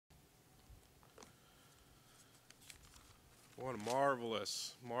What a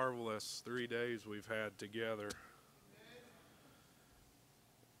marvelous, marvelous 3 days we've had together.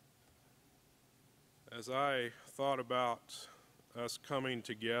 As I thought about us coming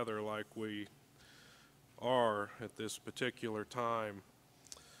together like we are at this particular time,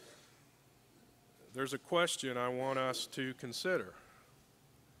 there's a question I want us to consider.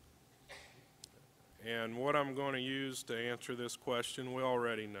 And what I'm going to use to answer this question, we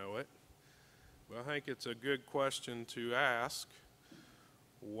already know it. But I think it's a good question to ask.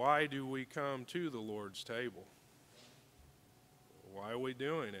 Why do we come to the Lord's table? Why are we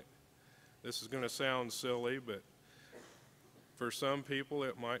doing it? This is going to sound silly, but for some people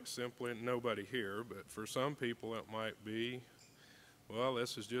it might simply, nobody here, but for some people it might be, well,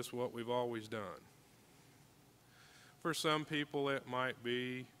 this is just what we've always done. For some people it might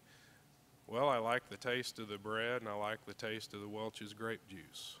be, well, I like the taste of the bread and I like the taste of the Welch's grape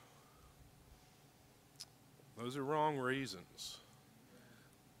juice. Those are wrong reasons.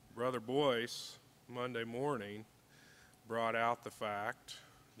 Brother Boyce, Monday morning, brought out the fact,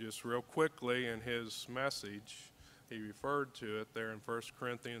 just real quickly in his message, he referred to it there in 1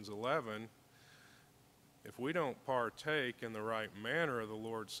 Corinthians 11. If we don't partake in the right manner of the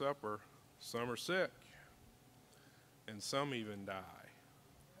Lord's Supper, some are sick, and some even die.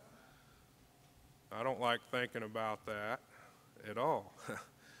 I don't like thinking about that at all.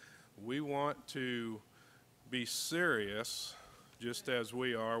 We want to be serious, just as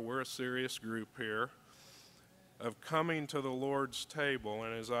we are. We're a serious group here, of coming to the Lord's table.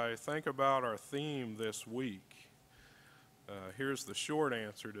 And as I think about our theme this week, here's the short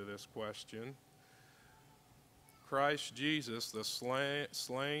answer to this question. Christ Jesus, the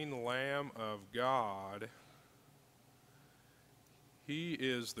slain Lamb of God, He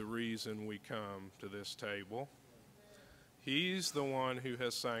is the reason we come to this table. He's the one who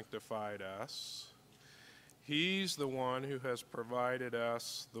has sanctified us. He's the one who has provided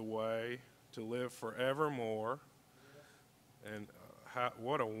us the way to live forevermore. And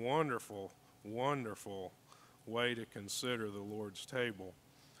what a wonderful, wonderful way to consider the Lord's table.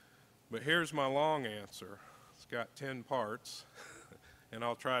 But here's my long answer. It's got 10 parts, and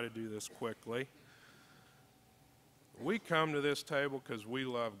I'll try to do this quickly. We come to this table because we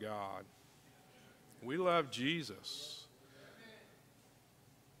love God. We love Jesus.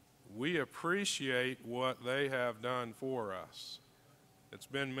 We appreciate what they have done for us. It's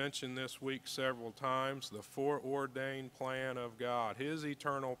been mentioned this week several times, the foreordained plan of God, His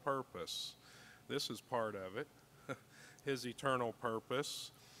eternal purpose. This is part of it, His eternal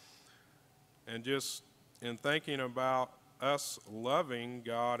purpose. And just in thinking about us loving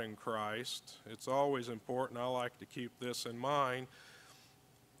God and Christ, it's always important, I like to keep this in mind,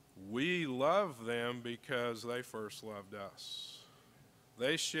 we love them because they first loved us.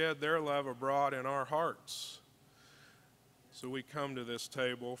 They shed their love abroad in our hearts. So we come to this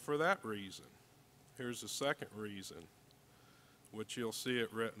table for that reason. Here's the second reason, which you'll see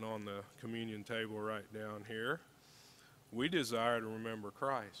it written on the communion table right down here. We desire to remember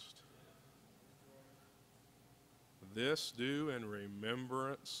Christ. This do in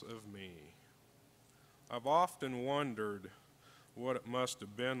remembrance of me. I've often wondered what it must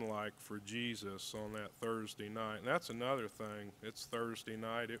have been like for Jesus on that Thursday night. And that's another thing. It's Thursday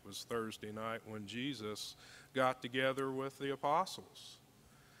night. It was Thursday night when Jesus got together with the apostles.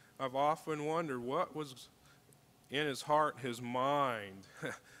 I've often wondered what was in his heart, his mind,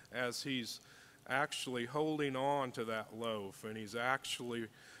 as he's actually holding on to that loaf and he's actually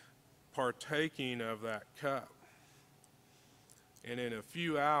partaking of that cup. And in a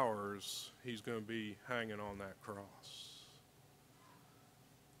few hours, he's going to be hanging on that cross.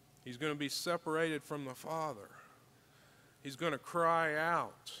 He's going to be separated from the Father. He's going to cry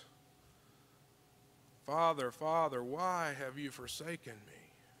out, Father, Father, why have you forsaken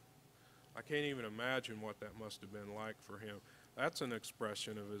me? I can't even imagine what that must have been like for him. That's an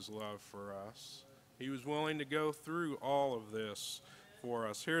expression of his love for us. He was willing to go through all of this for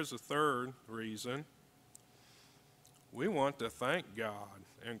us. Here's a third reason. We want to thank God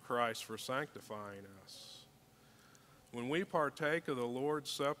and Christ for sanctifying us. When we partake of the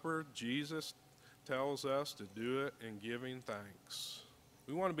Lord's Supper, Jesus tells us to do it in giving thanks.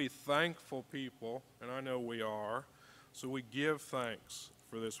 We want to be thankful people, and I know we are, so we give thanks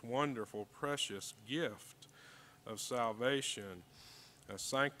for this wonderful, precious gift of salvation, of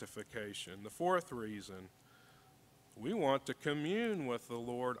sanctification. The fourth reason, we want to commune with the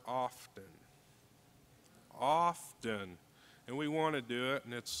Lord often. Often. And we want to do it,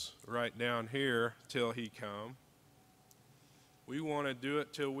 and it's right down here, till He come. We want to do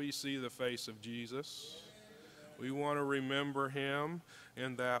it till we see the face of Jesus. We want to remember Him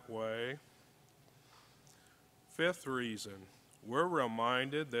in that way. Fifth reason, we're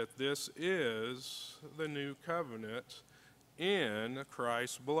reminded that this is the new covenant in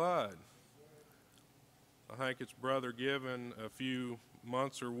Christ's blood. I think it's Brother Given a few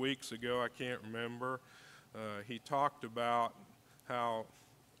months or weeks ago, I can't remember, he talked about how,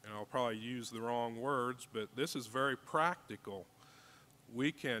 and I'll probably use the wrong words, but this is very practical.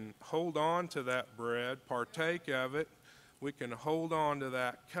 We can hold on to that bread, partake of it, we can hold on to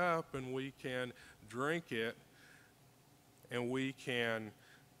that cup, and we can drink it, and we can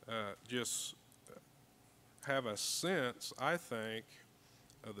just have a sense, I think,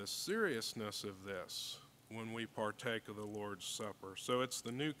 of the seriousness of this when we partake of the Lord's Supper. So it's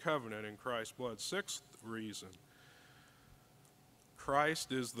the new covenant in Christ's blood. Sixth reason,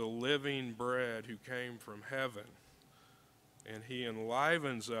 Christ is the living bread who came from heaven, and he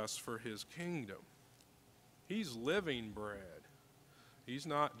enlivens us for his kingdom. He's living bread. He's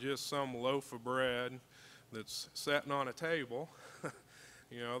not just some loaf of bread that's sitting on a table,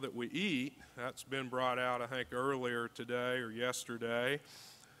 that we eat. That's been brought out, I think, earlier today or yesterday.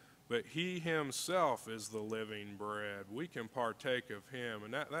 But he himself is the living bread. We can partake of him.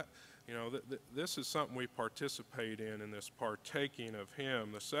 And this is something we participate in this partaking of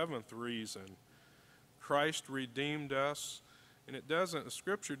him. The seventh reason, Christ redeemed us. And the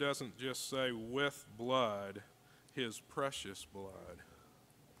Scripture doesn't just say with blood, his precious blood.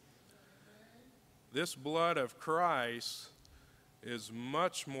 This blood of Christ is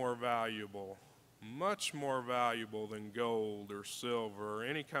much more valuable than gold or silver or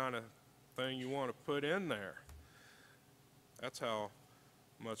any kind of thing you want to put in there. That's how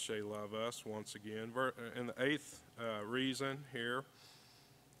much they love us, once again. And the eighth reason here,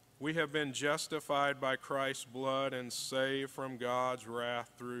 we have been justified by Christ's blood and saved from God's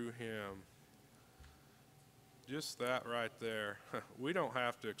wrath through him. Just that right there. We don't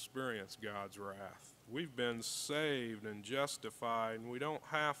have to experience God's wrath. We've been saved and justified, and we don't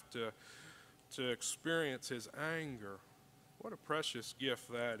have to experience his anger. What a precious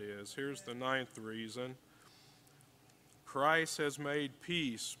gift that is. Here's the ninth reason. Christ has made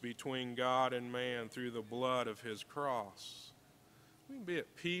peace between God and man through the blood of his cross. We can be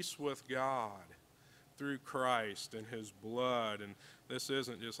at peace with God through Christ and his blood. And this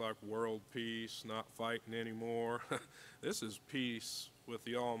isn't just like world peace, not fighting anymore. This is peace with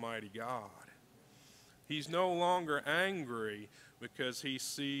the Almighty God. He's no longer angry because he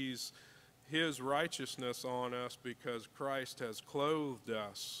sees his righteousness on us because Christ has clothed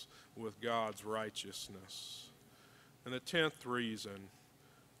us with God's righteousness. And the 10th reason,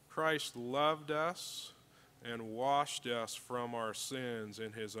 Christ loved us and washed us from our sins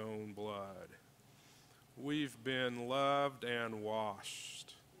in his own blood. We've been loved and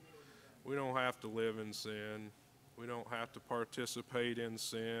washed. We don't have to live in sin. We don't have to participate in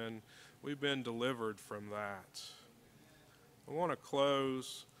sin. We've been delivered from that. I want to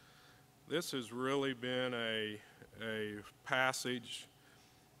close. This has really been a passage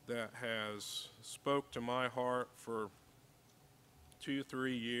that has spoke to my heart for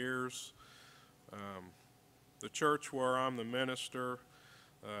 2-3 years. The church where I'm the minister,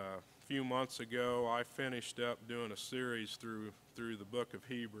 a few months ago, I finished up doing a series through the book of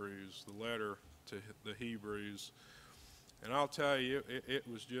Hebrews, the letter to the Hebrews. And I'll tell you, it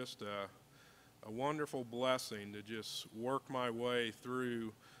was just a wonderful blessing to just work my way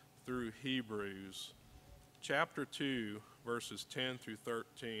through Hebrews. Chapter 2, verses 10 through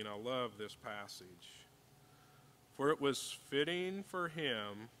 13, I love this passage. For it was fitting for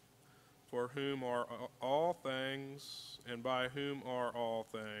him, for whom are all things, and by whom are all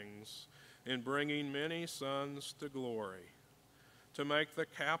things, in bringing many sons to glory, to make the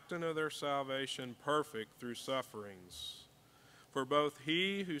captain of their salvation perfect through sufferings. For both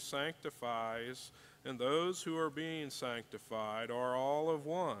he who sanctifies and those who are being sanctified are all of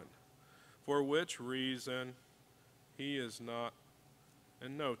one, for which reason he is not,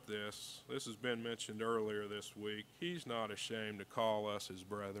 and note this has been mentioned earlier this week, he's not ashamed to call us his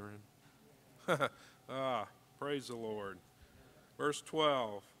brethren. Praise the Lord. Verse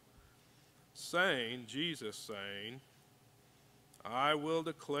 12, Jesus saying, I will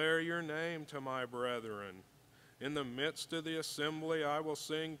declare your name to my brethren. In the midst of the assembly I will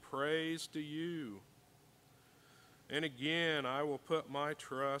sing praise to you. And again I will put my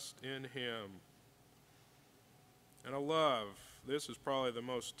trust in him. And I love, this is probably the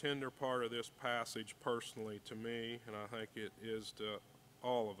most tender part of this passage personally to me, and I think it is to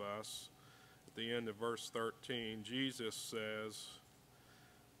all of us. At the end of verse 13, Jesus says,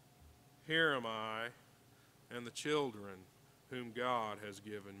 Here am I and the children whom God has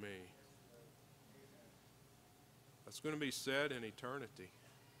given me. That's going to be said in eternity.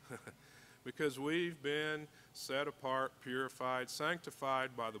 because we've been set apart, purified,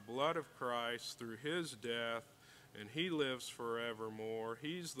 sanctified by the blood of Christ through his death, and he lives forevermore.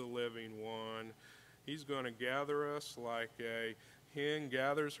 He's the living one. He's going to gather us like a hen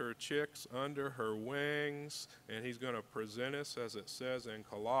gathers her chicks under her wings, and he's going to present us, as it says in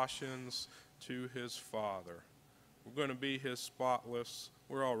Colossians, to his Father. We're going to be his spotless,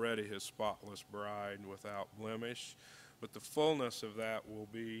 we're already his spotless bride without blemish, but the fullness of that will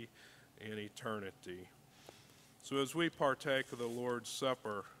be in eternity. So as we partake of the Lord's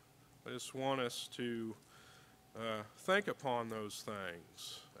Supper, I just want us to think upon those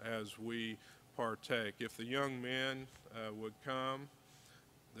things as we partake. If the young men would come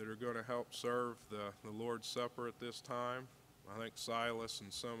that are going to help serve the Lord's Supper at this time. I think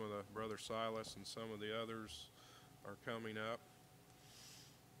Brother Silas and some of the others are coming up.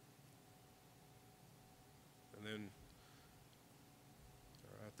 And then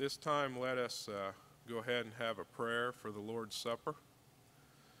at this time, let us go ahead and have a prayer for the Lord's Supper.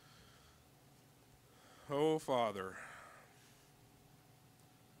 Oh, Father,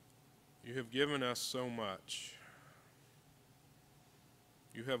 you have given us so much.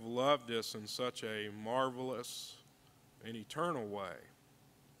 You have loved us in such a marvelous and eternal way.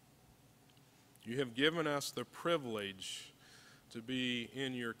 You have given us the privilege to be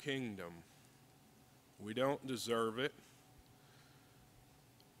in your kingdom. We don't deserve it,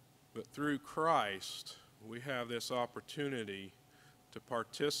 but through Christ, we have this opportunity to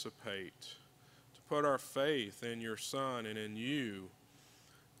participate, to put our faith in your Son and in you,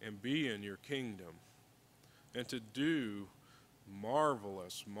 and be in your kingdom, and to do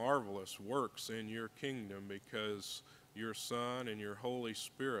marvelous, marvelous works in your kingdom because your Son and your Holy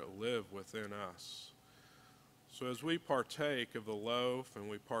Spirit live within us. So as we partake of the loaf and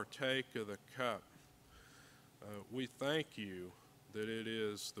we partake of the cup, we thank you that it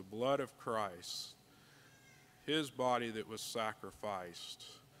is the blood of Christ, his body that was sacrificed,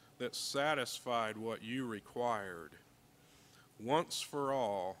 that satisfied what you required. Once for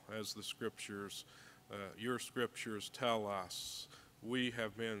all, as the scriptures, your scriptures tell us, we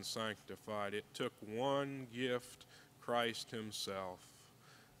have been sanctified. It took one gift, Christ himself,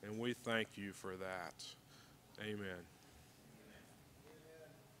 and we thank you for that. Amen.